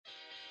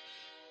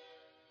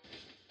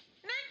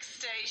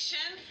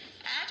Station,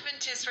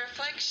 Adventist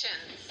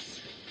Reflections.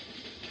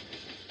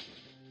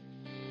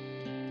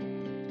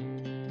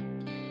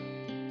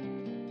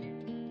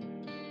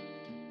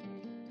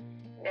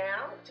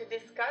 Now, to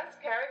discuss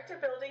character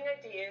building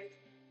ideas,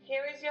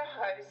 here is your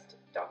host,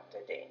 Dr.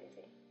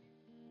 Danzy.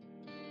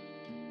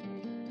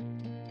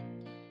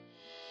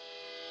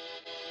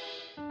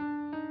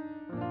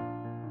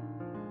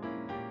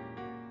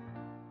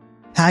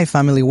 Hi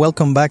family,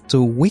 welcome back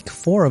to week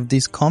 4 of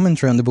this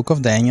commentary on the book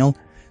of Daniel.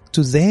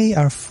 Today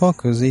our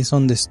focus is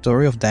on the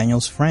story of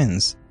Daniel's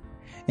friends,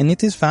 and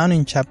it is found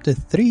in chapter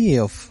 3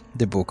 of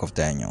the book of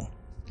Daniel.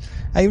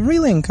 I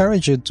really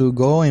encourage you to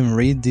go and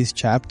read this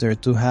chapter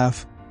to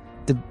have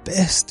the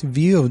best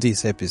view of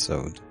this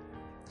episode.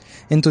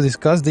 And to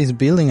discuss these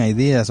building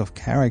ideas of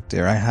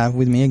character, I have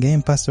with me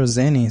again Pastor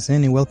Zeni.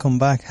 Zeni, welcome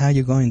back. How are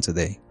you going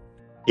today?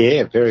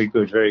 Yeah, very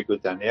good,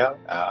 Daniel.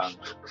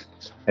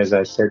 As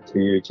I said to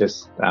you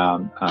just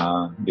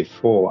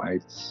before,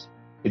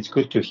 it's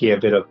good to hear a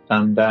bit of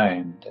thunder,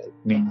 and it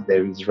means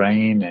there is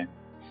rain, and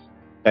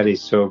that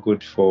is so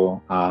good for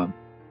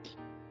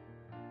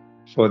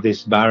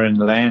this barren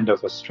land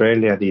of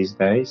Australia these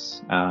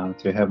days,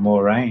 to have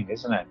more rain,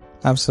 isn't it?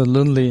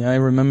 Absolutely. I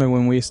remember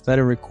when we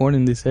started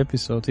recording this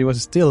episode, it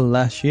was still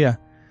last year.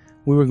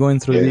 We were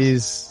going through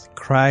this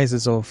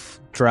crisis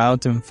of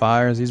drought and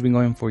fires. It's been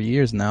going for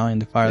years now,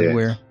 and the fires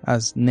were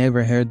as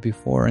never heard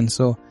before. And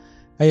so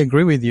I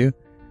agree with you.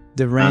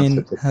 The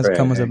rain has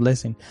come as a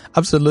blessing.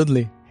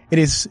 Absolutely. It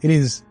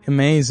is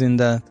amazing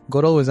that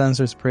God always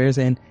answers prayers,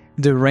 and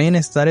the rain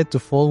started to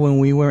fall when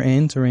we were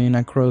entering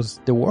across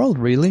the world,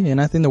 really. And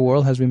I think the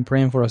world has been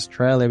praying for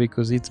Australia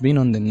because it's been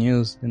on the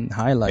news and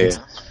highlights.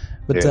 Yeah.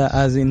 But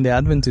as in the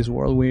Adventist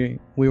world, we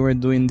were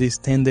doing these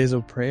 10 days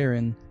of prayer,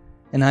 and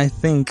I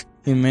think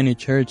in many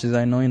churches,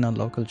 I know in our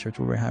local church,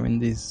 we were having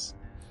this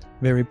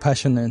very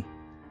passionate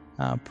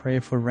prayer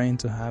for rain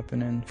to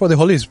happen, and for the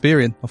Holy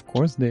Spirit, of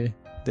course, the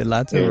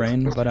latter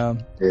rain, but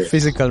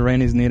physical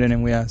rain is needed,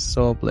 and we are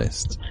so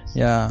blessed.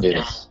 Yeah.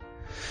 Yes.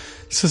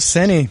 So,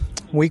 Zeni,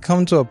 we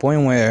come to a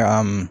point where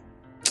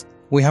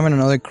we have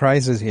another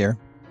crisis here.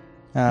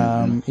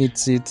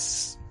 It's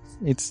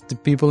the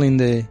people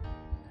the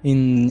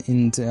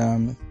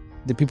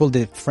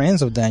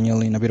friends of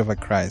Daniel in a bit of a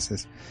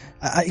crisis.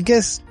 I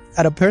guess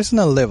at a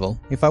personal level,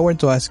 if I were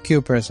to ask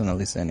you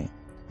personally, Zeni,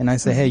 and I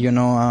say, hey,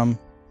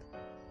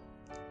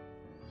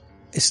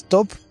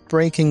 stop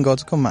breaking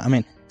God's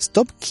command.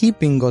 Stop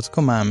keeping God's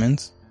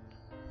commandments,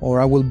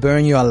 or I will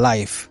burn you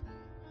alive.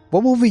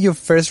 What will be your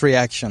first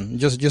reaction,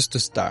 just to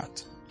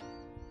start?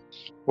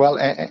 Well,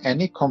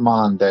 any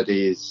command that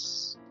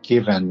is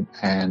given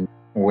and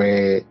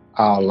where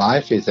our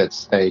life is at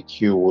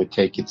stake, you would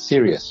take it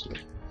seriously.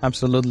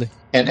 Absolutely.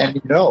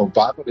 And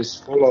Bible is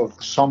full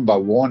of somber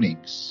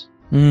warnings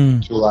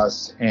to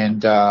us,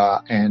 and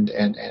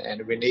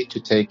we need to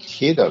take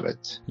heed of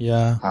it.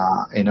 Yeah.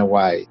 In a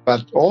way.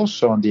 But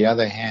also, on the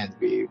other hand,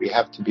 we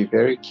have to be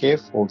very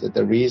careful that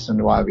the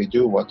reason why we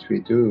do what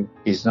we do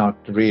is not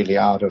really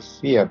out of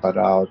fear, but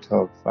out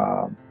of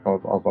a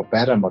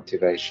better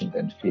motivation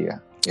than fear.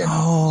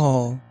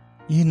 Oh,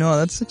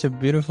 that's such a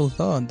beautiful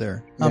thought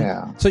there.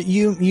 So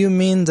you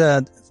mean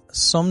that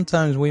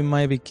sometimes we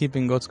might be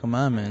keeping God's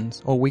commandments,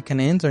 or we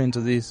can enter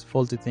into this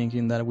faulty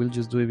thinking that we'll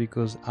just do it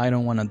because I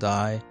don't want to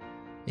die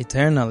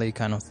eternally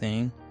kind of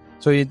thing.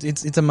 So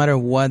it's a matter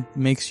of what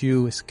makes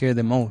you scared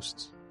the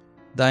most.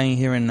 Dying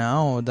here and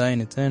now or dying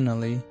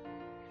eternally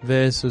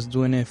versus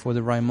doing it for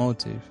the right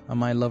motive.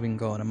 Am I loving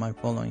God? Am I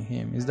following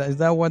Him? Is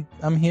that what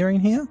I'm hearing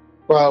here?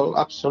 Well,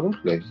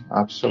 absolutely.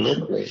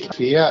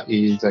 Fear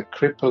is a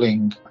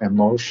crippling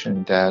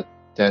emotion that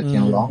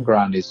in long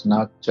run is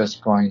not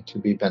just going to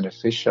be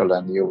beneficial,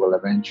 and you will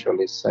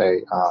eventually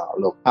say,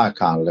 look, I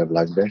can't live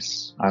like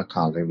this.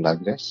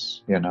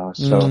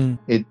 So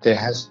there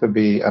has to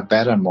be a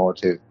better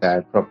motive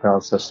that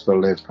propels us to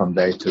live from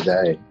day to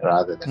day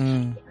rather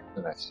than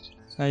the next.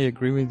 I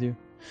agree with you.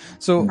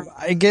 So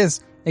I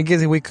guess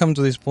if we come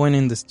to this point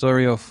in the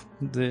story of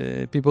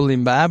the people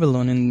in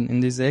Babylon in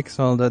this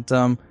exile that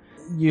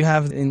you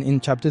have in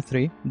chapter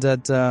 3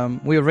 that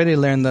we already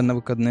learned that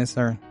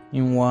Nebuchadnezzar,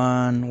 in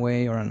one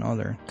way or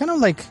another, kind of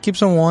like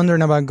keeps on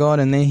wondering about God,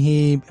 and then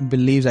he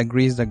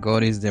agrees that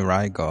God is the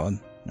right God.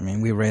 I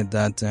mean, we read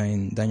that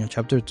in Daniel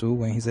chapter 2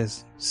 when he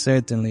says,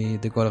 certainly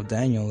the God of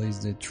Daniel is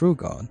the true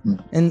God.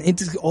 And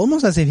it's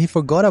almost as if he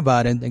forgot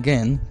about it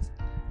again.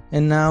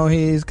 And now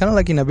he's kind of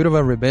like in a bit of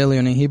a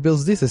rebellion, and he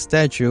builds this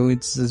statue.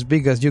 It's as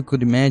big as you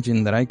could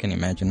imagine, that I can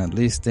imagine at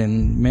least,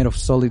 and made of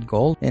solid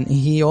gold. And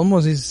he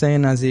almost is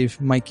saying as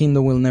if my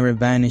kingdom will never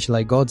vanish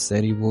like God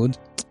said it would.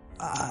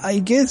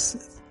 I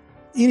guess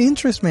it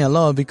interests me a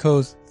lot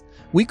because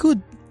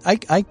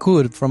I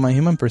could, from a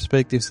human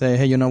perspective, say,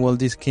 hey,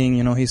 this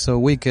king, he's so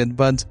wicked.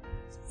 But,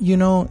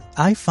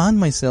 I find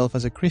myself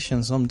as a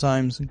Christian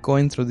sometimes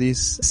going through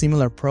this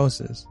similar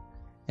process.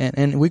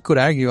 And we could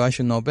argue I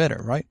should know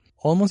better, right?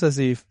 Almost as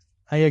if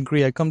I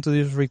agree, I come to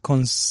this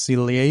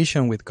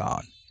reconciliation with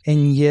God,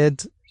 and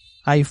yet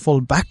I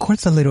fall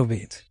backwards a little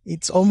bit.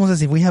 It's almost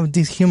as if we have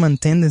this human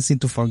tendency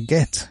to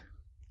forget.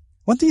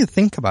 What do you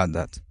think about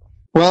that?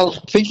 Well,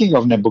 thinking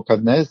of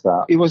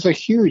Nebuchadnezzar, it was a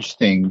huge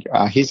thing.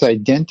 His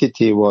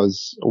identity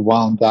was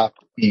wound up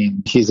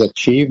in his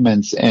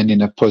achievements and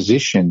in a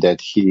position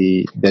that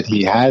he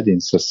had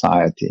in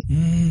society.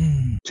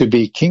 To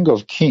be King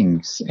of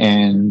Kings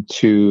and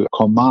to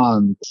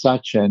command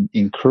such an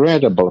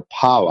incredible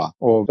power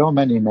over so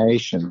many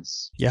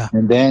nations. Yeah.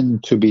 And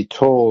then to be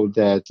told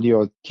that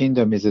your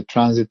kingdom is a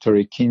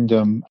transitory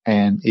kingdom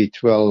and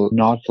it will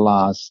not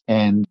last,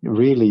 and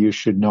really you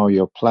should know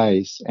your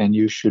place and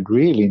you should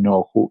really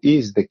know who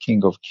is the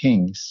King of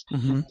Kings,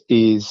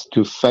 is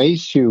to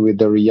face you with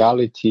the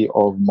reality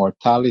of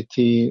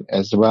mortality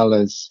as well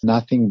as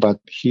nothing but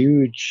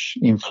huge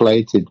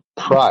inflated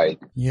pride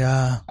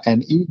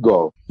and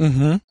ego.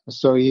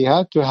 So he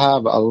had to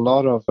have a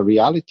lot of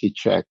reality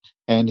check,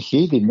 and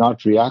he did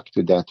not react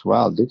to that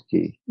well, did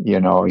he?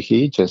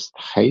 He just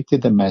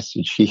hated the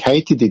message. He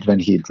hated it when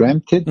he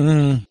dreamt it.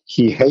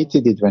 He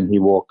hated it when he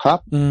woke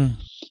up.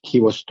 He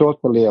was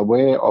totally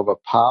aware of a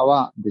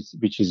power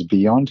which is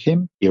beyond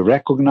him. He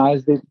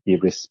recognized it. He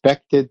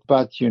respected,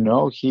 but he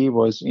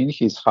was in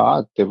his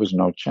heart. There was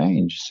no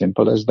change.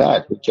 Simple as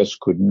that. He just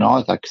could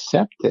not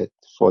accept it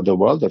for the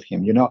world of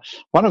him.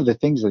 One of the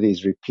things that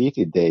is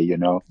repeated there,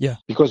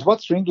 because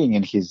what's ringing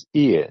in his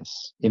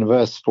ears in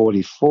verse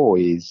 44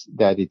 is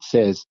that it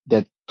says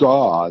that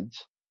God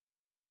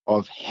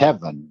of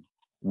heaven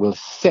will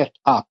set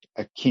up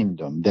a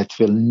kingdom that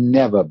will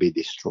never be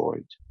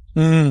destroyed.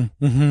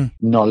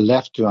 Nor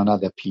left to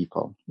another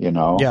people,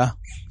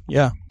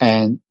 Yeah.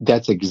 And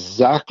that's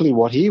exactly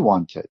what he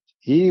wanted.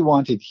 He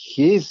wanted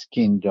his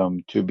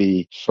kingdom to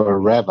be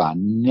forever,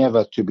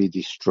 never to be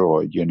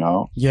destroyed,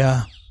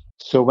 Yeah.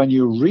 So when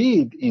you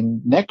read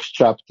in next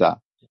chapter,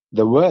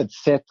 the word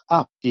set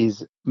up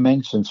is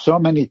mentioned so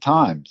many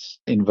times.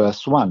 In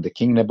verse 1, the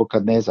king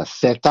Nebuchadnezzar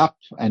set up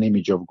an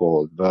image of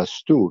gold.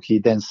 Verse 2, he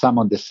then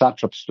summoned the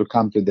satraps to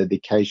come to the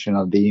dedication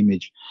of the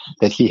image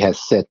that he has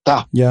set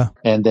up. Yeah.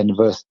 And then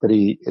verse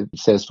 3, it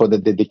says, for the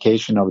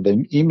dedication of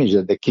the image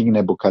that the king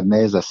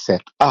Nebuchadnezzar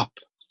set up.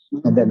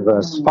 And then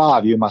verse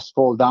 5, you must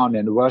fall down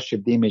and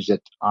worship the image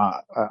that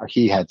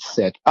he had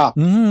set up.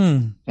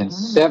 And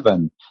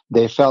 7,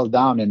 they fell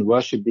down and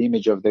worshiped the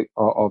image of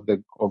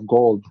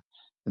gold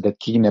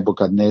that King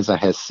Nebuchadnezzar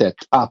has set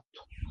up.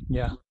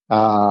 Yeah.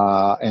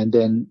 And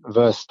then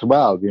verse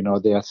 12,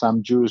 there are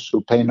some Jews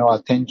who pay no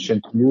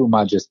attention to you,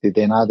 Majesty.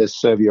 They neither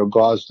serve your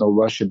gods nor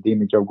worship the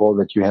image of gold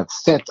that you have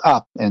set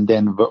up. And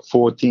then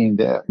 14,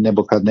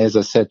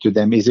 Nebuchadnezzar said to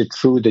them, is it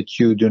true that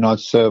you do not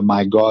serve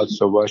my gods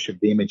or worship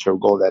the image of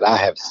gold that I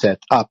have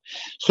set up?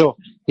 So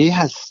he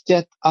has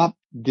set up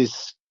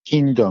this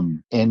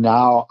kingdom, and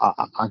now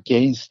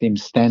against him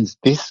stands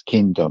this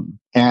kingdom,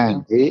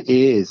 and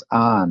he is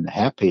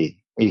unhappy.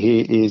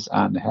 He is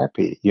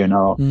unhappy,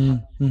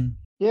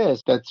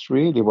 Yes, that's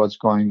really what's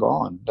going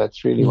on.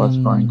 That's really what's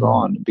going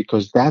on,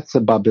 because that's a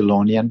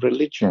Babylonian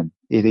religion.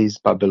 It is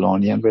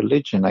Babylonian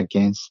religion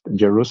against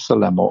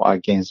Jerusalem or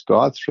against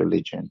God's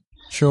religion.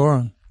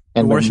 Sure.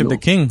 And worship the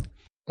king.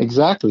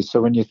 Exactly.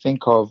 So when you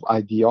think of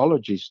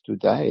ideologies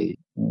today,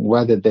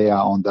 whether they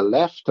are on the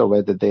left or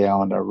whether they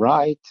are on the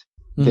right,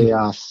 they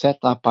are set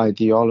up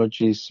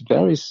ideologies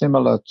very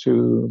similar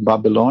to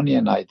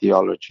Babylonian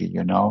ideology,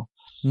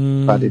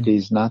 But it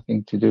is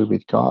nothing to do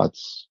with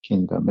God's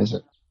kingdom, is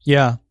it?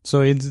 Yeah,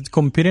 so it's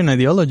competing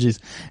ideologies.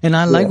 And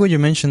I like what you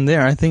mentioned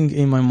there. I think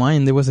in my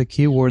mind there was a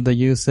key word that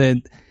you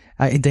said,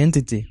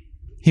 identity.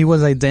 He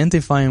was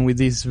identifying with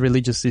this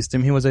religious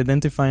system. He was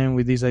identifying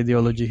with this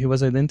ideology. He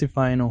was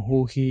identifying on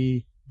who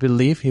he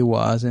believed he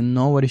was, and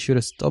nobody should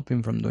have stopped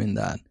him from doing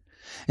that.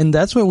 And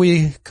that's where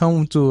we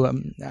come to,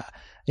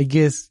 I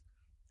guess,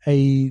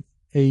 a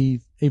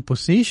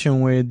position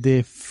where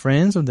the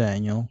friends of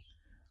Daniel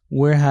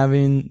were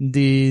having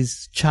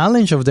this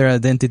challenge of their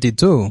identity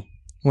too,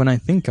 when I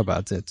think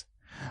about it.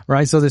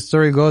 Right? So the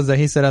story goes that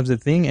he set up the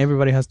thing,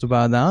 everybody has to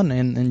bow down,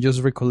 and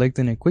just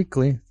recollecting it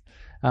quickly.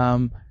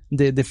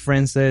 The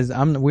friend says,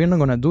 we're not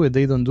gonna do it,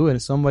 they don't do it.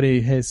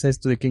 Somebody says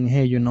to the king,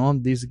 hey,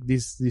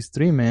 these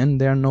 3 men,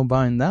 they are not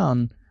bowing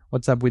down.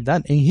 What's up with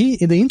that? And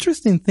the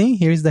interesting thing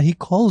here is that he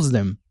calls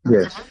them.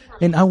 Yes.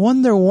 And I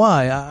wonder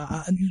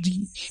why.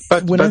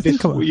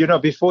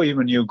 Before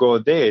even you go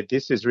there,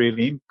 this is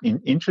really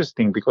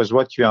interesting, because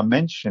what you are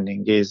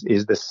mentioning is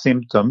the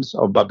symptoms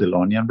of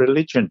Babylonian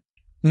religion.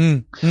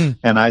 And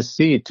I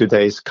see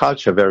today's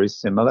culture, very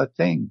similar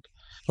thing.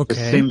 Okay.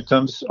 The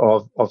symptoms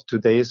of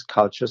today's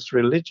culture's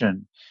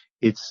religion.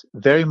 It's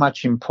very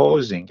much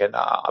imposing, and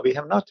we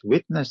have not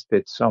witnessed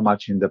it so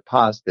much in the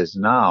past as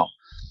now.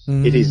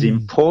 It is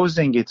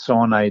imposing its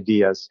own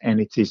ideas, and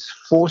it is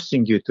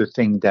forcing you to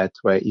think that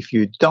way. If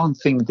you don't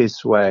think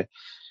this way,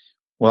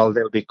 well,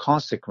 there'll be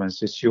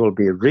consequences. You will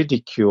be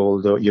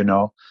ridiculed,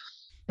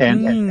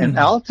 and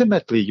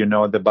ultimately,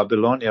 the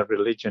Babylonian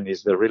religion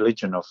is the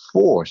religion of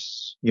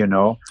force,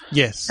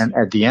 Yes. And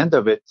at the end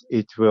of it,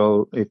 it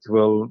will,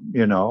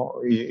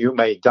 you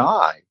may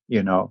die,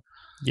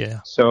 Yeah.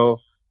 So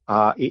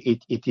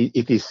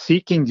it is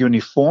seeking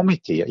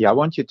uniformity. Yeah, I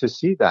want you to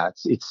see that.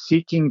 It's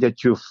seeking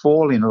that you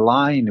fall in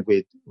line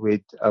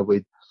with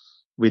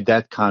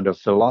that kind of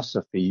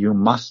philosophy. You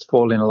must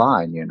fall in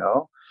line, you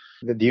know.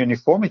 The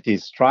uniformity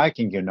is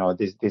striking, you know.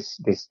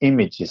 This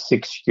image is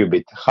 6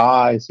 cubit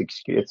high,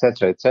 6,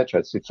 etc.,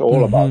 etc. It's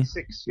all about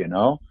 6, you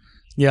know.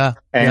 Yeah.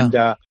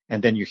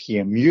 And then you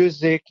hear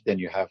music, then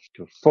you have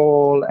to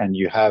fall, and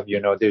you have, you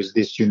know, there's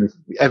this,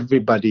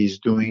 everybody is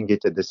doing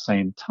it at the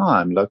same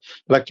time.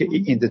 Like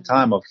in the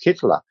time of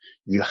Hitler,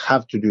 you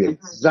have to do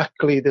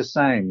exactly the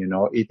same, you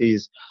know. It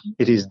is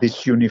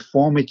this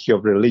uniformity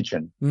of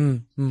religion.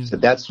 So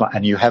that's why,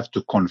 and you have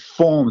to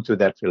conform to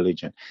that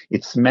religion.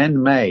 It's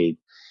man-made.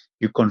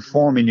 You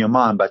conform in your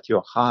mind, but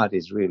your heart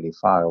is really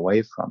far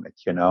away from it,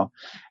 you know,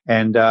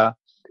 and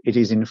it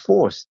is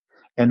enforced.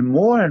 And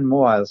more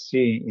I'll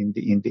see in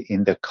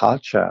the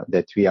culture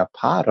that we are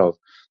part of,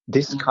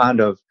 this kind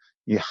of,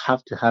 you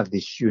have to have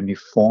this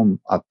uniform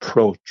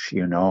approach,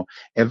 you know.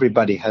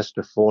 Everybody has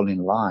to fall in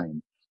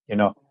line, you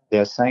know.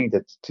 They're saying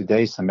that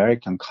today's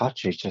American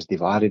culture is just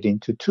divided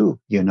into 2,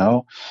 you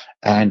know,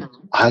 and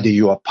either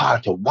you are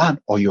part of one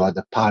or you are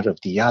the part of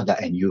the other,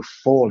 and you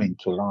fall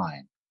into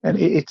line. And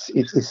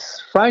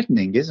it's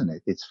frightening, isn't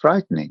it? It's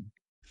frightening.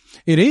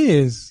 It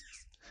is.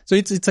 So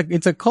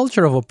it's a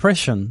culture of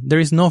oppression. There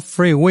is no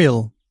free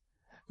will,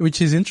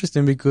 which is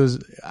interesting because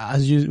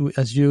as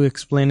you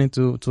explain it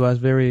to us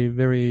very,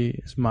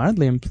 very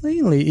smartly and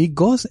plainly, it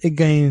goes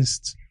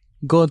against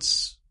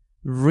God's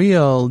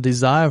real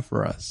desire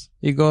for us.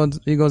 It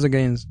goes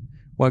against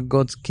what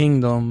God's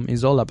kingdom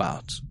is all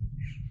about.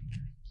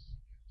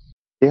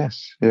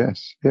 Yes.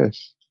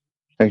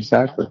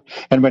 Exactly.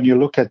 And when you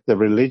look at the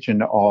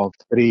religion of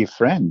 3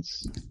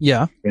 friends,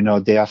 yeah, you know,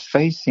 they are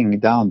facing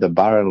down the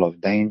barrel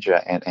of danger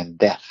and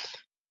death.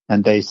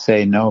 And they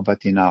say, no,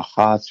 but in our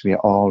hearts, we are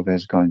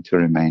always going to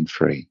remain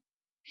free.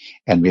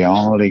 And we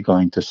are only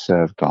going to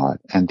serve God.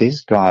 And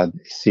this God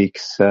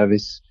seeks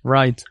service,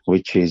 right,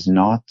 which is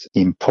not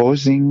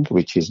imposing,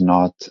 which is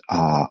not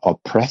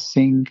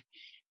oppressing,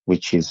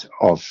 which is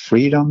of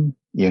freedom,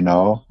 you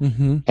know,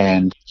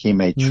 and he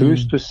may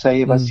choose to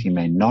save us, he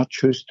may not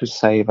choose to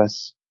save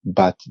us,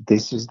 but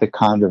this is the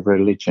kind of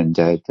religion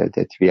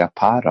that we are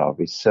part of.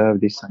 We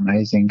serve this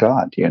amazing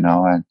God, you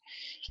know, and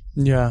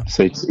yeah.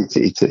 So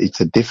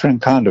it's a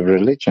different kind of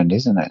religion,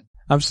 isn't it?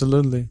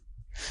 Absolutely.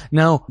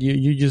 Now,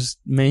 you just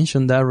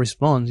mentioned that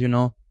response, you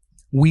know,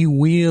 we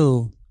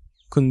will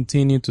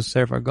continue to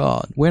serve our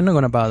God. We're not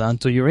going to bow down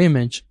to your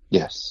image.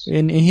 Yes.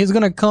 And he's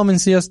going to come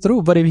and see us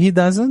through. But if he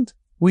doesn't,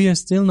 we are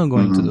still not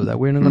going to do that.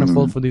 We're not going to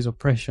fall for this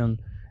oppression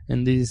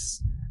and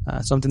this,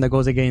 something that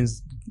goes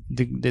against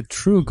the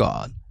true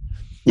God.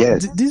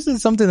 Yes. This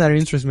is something that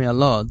interests me a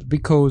lot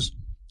because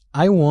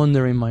I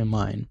wonder in my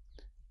mind,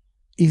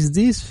 is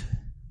this,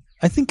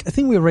 I think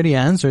we already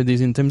answered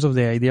this in terms of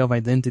the idea of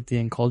identity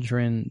and culture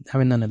and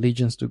having an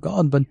allegiance to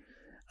God, but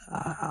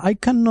I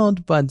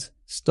cannot but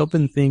stop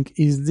and think,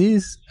 is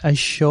this a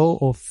show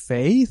of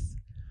faith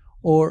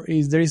or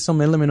is there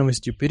some element of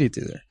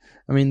stupidity there?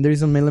 I mean, there is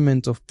some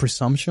element of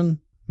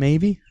presumption,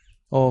 maybe,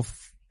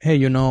 of, hey,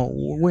 you know,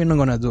 we're not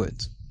going to do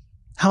it.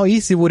 How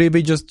easy would it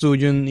be just to,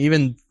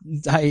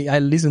 I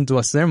listened to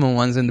a sermon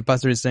once and the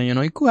pastor is saying, you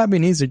know, it could have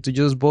been easier to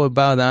just bow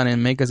down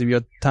and make as if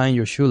you're tying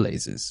your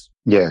shoelaces.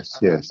 Yes,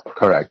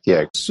 correct,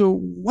 yeah. So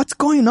what's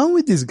going on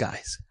with these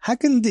guys? How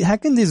can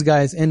these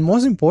guys, and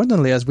most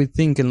importantly, as we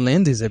think and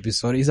land this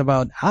episode, is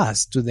about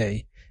us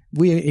today.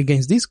 We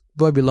against this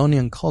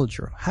Babylonian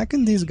culture. How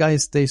can these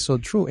guys stay so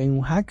true?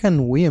 And how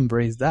can we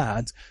embrace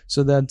that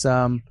so that,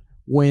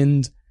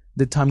 when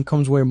the time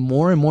comes where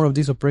more and more of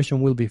this oppression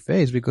will be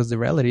faced, because the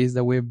reality is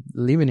that we're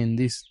living in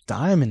this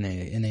time and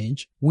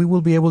age, we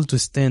will be able to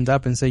stand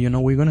up and say, you know,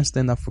 we're going to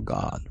stand up for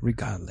God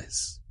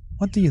regardless.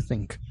 What do you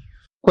think?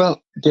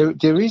 Well,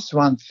 there is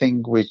one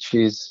thing which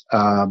is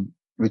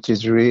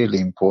really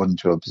important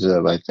to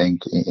observe, I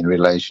think, in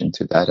relation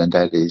to that, and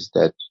that is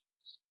that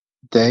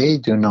they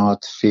do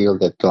not feel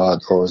that God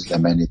owes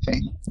them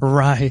anything.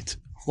 Right.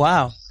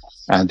 Wow.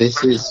 And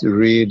this is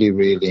really,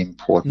 really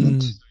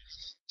important.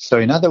 So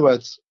in other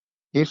words,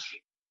 if,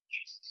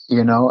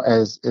 you know,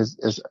 as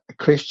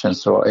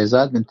Christians or as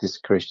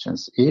Adventist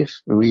Christians, if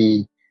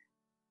we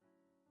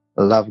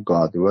love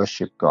God,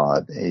 worship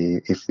God,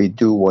 if we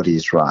do what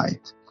is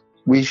right,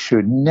 we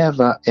should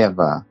never,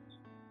 ever,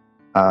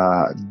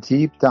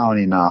 deep down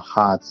in our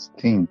hearts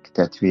think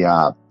that we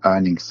are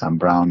earning some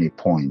brownie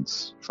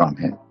points from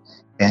Him.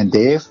 And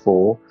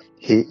therefore,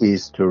 He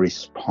is to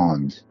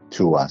respond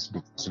to us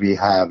because we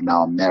have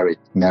now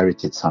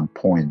merited some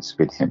points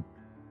with Him.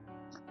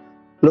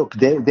 Look,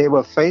 they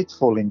were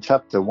faithful in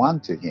chapter 1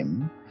 to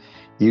Him.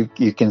 You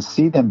can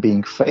see them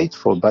being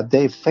faithful, but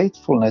their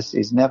faithfulness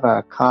is never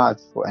a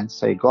card for and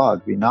say,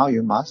 God, now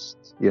you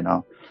must, you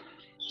know.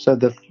 So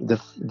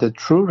the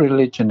true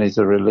religion is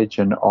a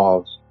religion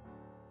of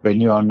when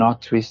you are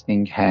not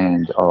twisting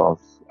hand of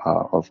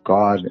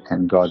God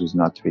and God is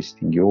not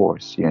twisting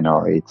yours. You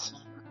know, it's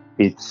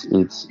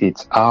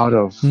out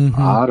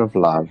of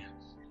love.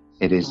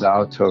 It is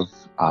out of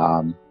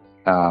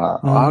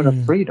out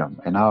of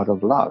freedom and out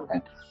of love.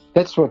 And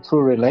that's what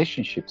true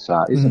relationships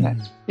are, isn't it?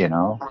 You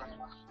know,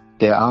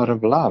 they're out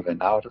of love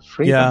and out of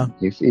freedom.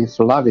 Yeah. If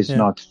love is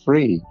not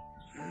free,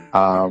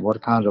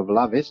 what kind of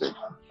love is it?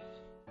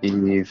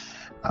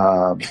 If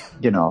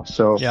you know,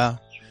 so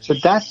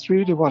that's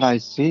really what I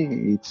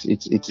see.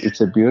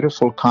 It's a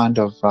beautiful kind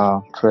of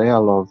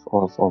trail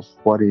of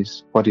what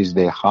is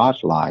their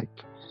heart like,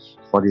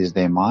 what is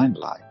their mind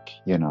like,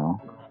 you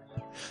know.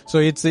 So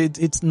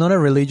it's not a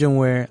religion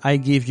where I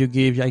give, you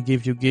give, I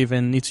give, you give,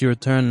 and it's your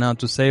turn now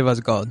to save us,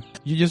 God.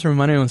 You just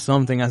reminded me of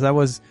something. As I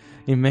was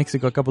in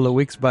Mexico a couple of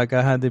weeks back,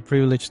 I had the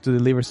privilege to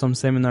deliver some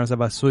seminars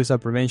about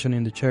suicide prevention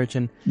in the church,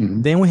 and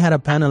then we had a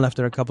panel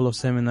after a couple of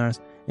seminars,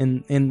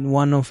 and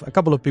a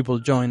couple of people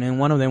joined, and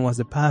one of them was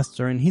the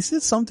pastor, and he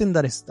said something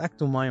that stuck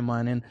to my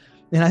mind, and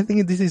I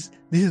think this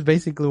is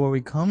basically what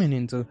we're coming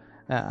into,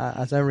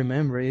 as I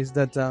remember, is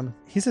that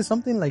he said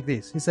something like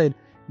this. He said,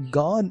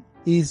 God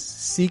is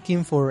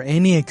seeking for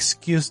any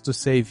excuse to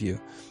save you.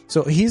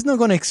 So he's not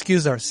going to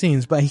excuse our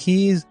sins, but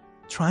he's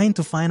trying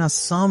to find us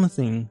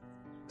something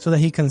so that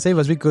he can save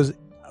us, because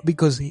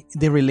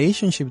the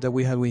relationship that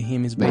we have with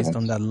him is based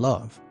on that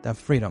love, that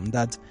freedom,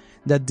 that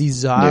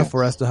desire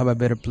for us to have a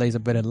better place, a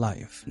better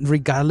life,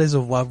 regardless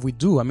of what we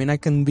do. I mean, I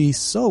can be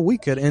so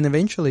wicked and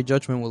eventually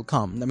judgment will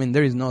come. I mean,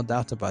 there is no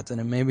doubt about it,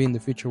 and maybe in the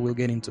future we'll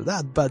get into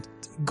that, but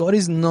God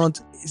is not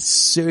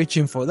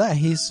searching for that.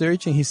 He's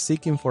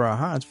seeking for our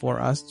hearts, for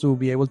us to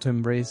be able to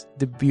embrace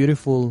the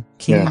beautiful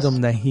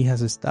kingdom that he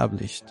has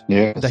established.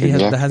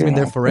 That has been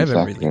there forever,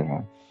 exactly really.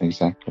 Right.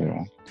 Exactly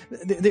right.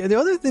 The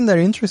other thing that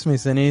interests me,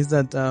 Senny, is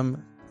that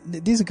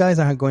these guys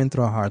are going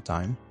through a hard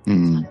time,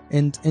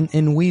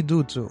 and we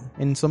do too.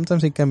 And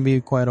sometimes it can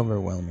be quite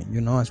overwhelming,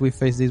 you know, as we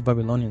face this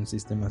Babylonian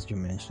system, as you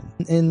mentioned.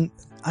 And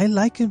I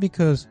like it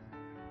because,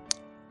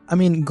 I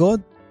mean,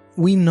 God,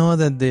 we know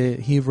that the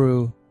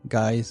Hebrew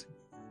guys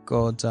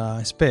got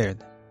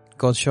spared.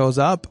 God shows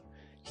up.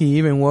 He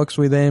even walks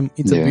with them.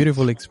 It's a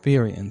beautiful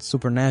experience,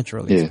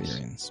 supernatural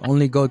experience.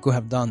 Only God could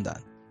have done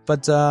that.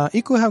 But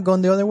it could have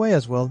gone the other way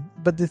as well.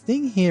 But the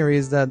thing here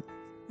is that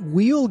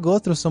we all go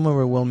through some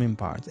overwhelming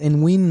parts.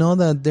 And we know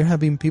that there have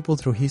been people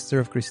through history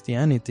of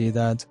Christianity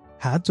that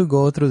had to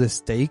go through the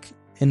stake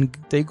and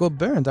they got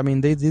burned. I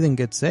mean, they didn't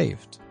get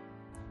saved.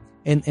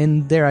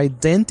 And their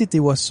identity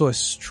was so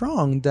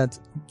strong that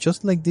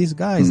just like these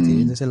guys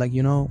did, they said, like,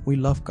 you know, we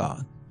love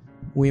God.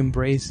 We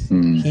embrace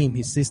him,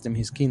 his system,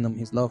 his kingdom,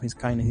 his love, his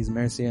kindness, his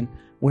mercy, and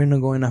we're not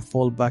going to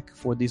fall back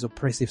for this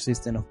oppressive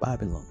system of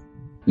Babylon.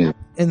 Yeah.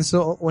 And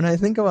so when I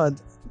think about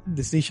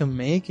decision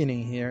making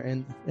in here,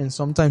 and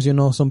sometimes, you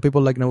know, some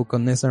people like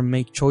Nebuchadnezzar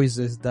make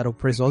choices that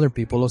oppress other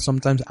people, or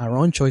sometimes our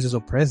own choices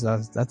oppress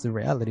us. That's the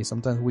reality.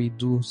 Sometimes we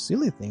do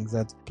silly things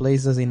that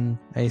place us in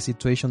a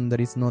situation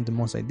that is not the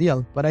most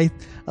ideal. But I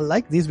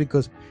like this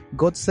because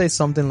God says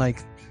something like,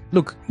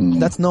 look,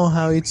 that's not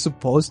how it's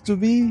supposed to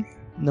be.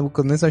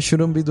 Nebuchadnezzar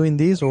shouldn't be doing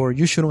this, or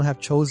you shouldn't have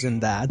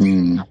chosen that,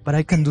 but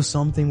I can do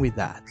something with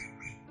that.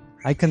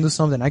 I can do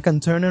something. I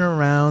can turn it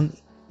around.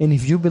 And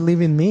if you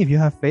believe in me, if you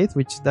have faith,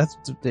 which that's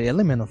the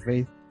element of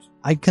faith,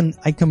 I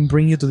can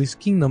bring you to this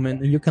kingdom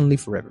and you can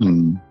live forever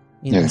in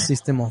a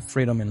system of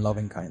freedom and love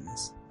and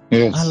kindness.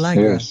 Yes, I like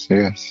that.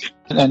 Yes.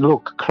 And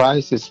look,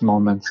 crisis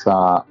moments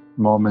are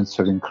moments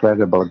of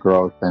incredible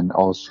growth and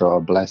also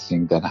a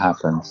blessing that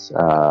happens,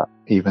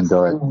 even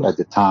though at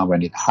the time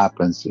when it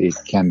happens, it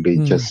can be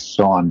just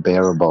so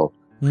unbearable.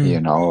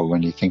 You know,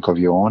 when you think of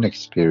your own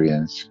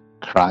experience,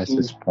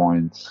 crisis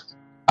points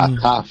are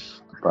tough,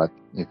 but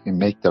if you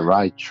make the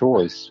right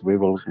choice, we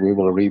will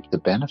reap the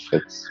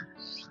benefits.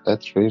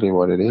 That's really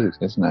what it is,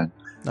 isn't it?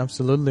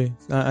 Absolutely.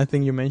 I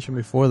think you mentioned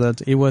before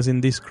that it was in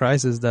this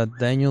crisis that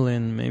Daniel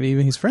and maybe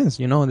even his friends,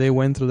 you know, they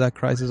went through that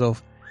crisis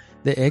of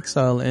the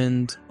exile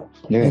and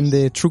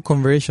the true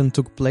conversion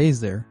took place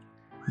there.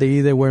 They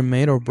either were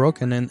made or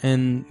broken,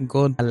 and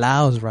God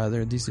allows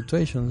rather these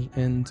situations,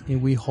 and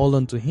if we hold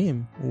on to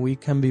him, we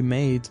can be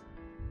made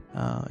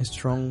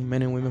strong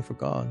men and women for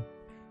God.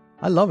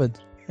 I love it.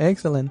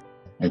 Excellent.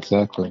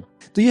 Exactly.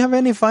 Do you have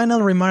any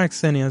final remarks,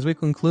 Senny, as we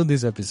conclude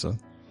this episode?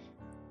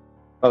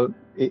 Well,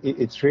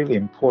 it's really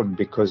important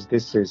because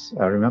this is,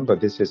 remember,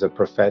 this is a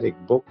prophetic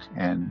book,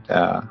 and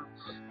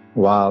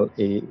while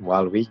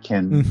we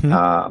can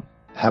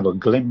have a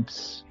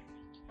glimpse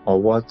of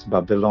what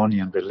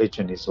Babylonian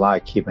religion is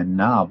like even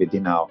now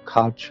within our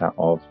culture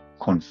of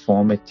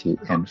conformity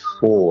and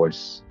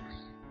force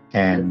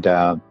and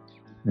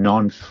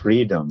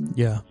non-freedom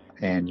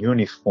and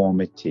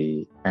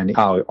uniformity and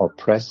how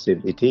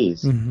oppressive it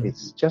is.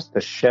 It's just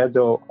a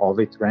shadow of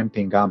it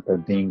ramping up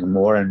and being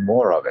more and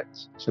more of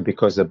it. So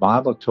because the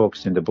Bible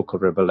talks in the book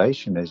of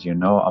Revelation, as you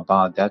know,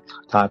 about that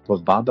type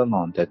of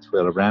Babylon that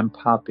will ramp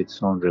up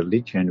its own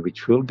religion,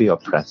 which will be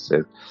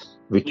oppressive,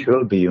 which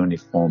will be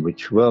uniform,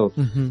 which will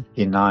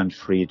deny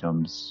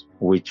freedoms,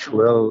 which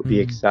will be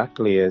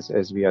exactly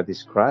as we are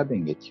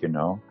describing it, you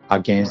know,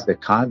 against the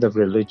kind of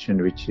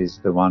religion which is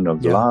the one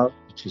of love,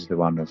 which is the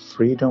one of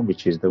freedom,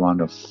 which is the one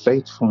of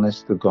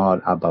faithfulness to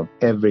God above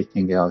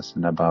everything else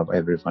and above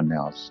everyone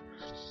else.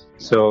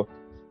 So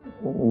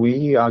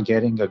we are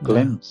getting a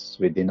glimpse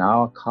within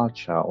our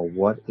culture of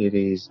what it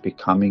is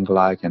becoming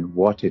like and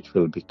what it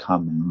will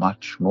become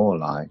much more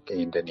like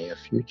in the near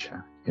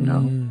future, you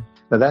know.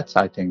 So that's,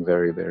 I think,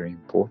 very, very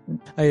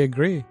important. I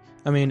agree.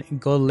 I mean,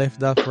 God left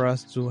that for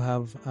us to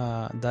have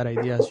that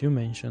idea, as you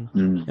mentioned,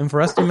 and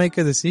for us to make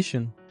a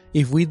decision.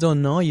 If we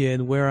don't know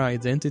yet where our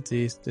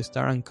identity is, to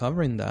start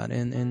uncovering that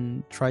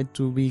and try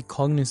to be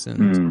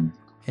cognizant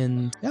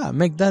and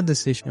make that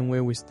decision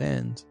where we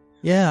stand.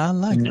 Yeah, I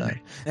like that.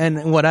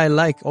 And what I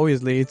like,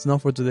 obviously, it's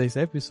not for today's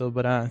episode,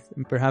 but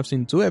perhaps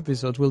in 2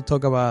 episodes, we'll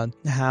talk about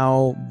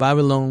how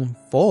Babylon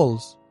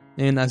falls.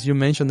 And as you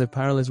mentioned, the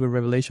parallels with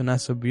Revelation are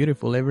so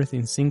beautiful.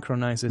 Everything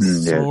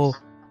synchronizes so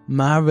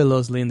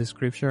marvelously in the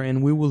scripture.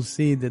 And we will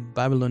see that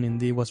Babylon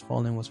indeed was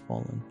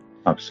fallen.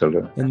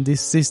 Absolutely. And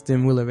this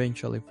system will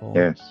eventually fall.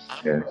 Yes.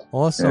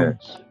 Awesome.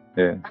 Yes.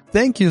 Yeah.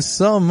 Thank you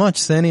so much,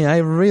 Seni. I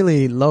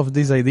really love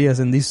these ideas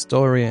and this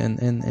story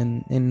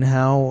and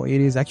how it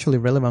is actually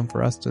relevant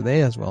for us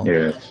today as well.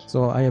 Yes.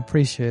 So I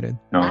appreciate it.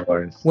 No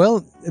worries.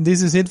 Well,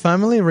 this is it,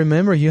 family.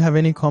 Remember, if you have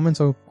any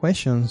comments or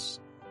questions,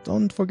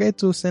 don't forget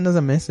to send us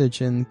a message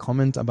and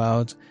comment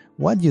about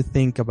what you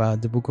think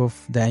about the book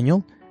of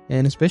Daniel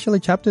and especially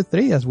chapter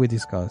 3 as we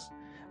discussed.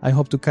 I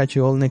hope to catch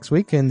you all next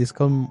week and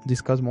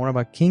discuss more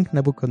about King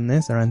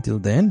Nebuchadnezzar. Until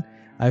then,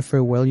 I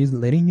farewell you,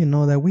 letting you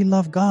know that we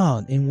love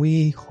God and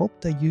we hope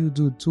that you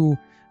do too,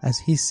 as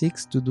He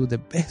seeks to do the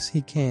best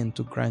He can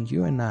to grant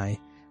you and I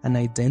an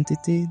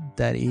identity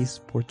that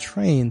is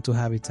portraying to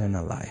have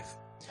eternal life.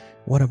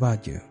 What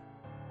about you?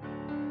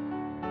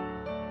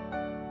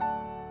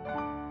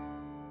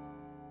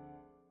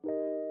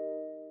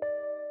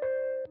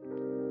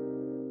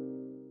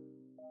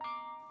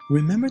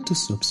 Remember to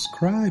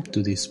subscribe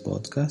to this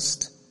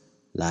podcast,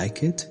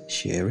 like it,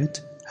 share it,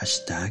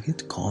 hashtag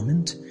it,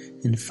 comment,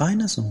 and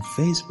find us on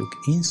Facebook,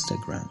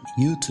 Instagram,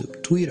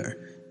 YouTube,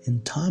 Twitter,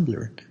 and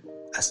Tumblr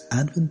as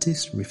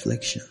Adventist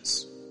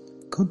Reflections.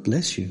 God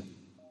bless you.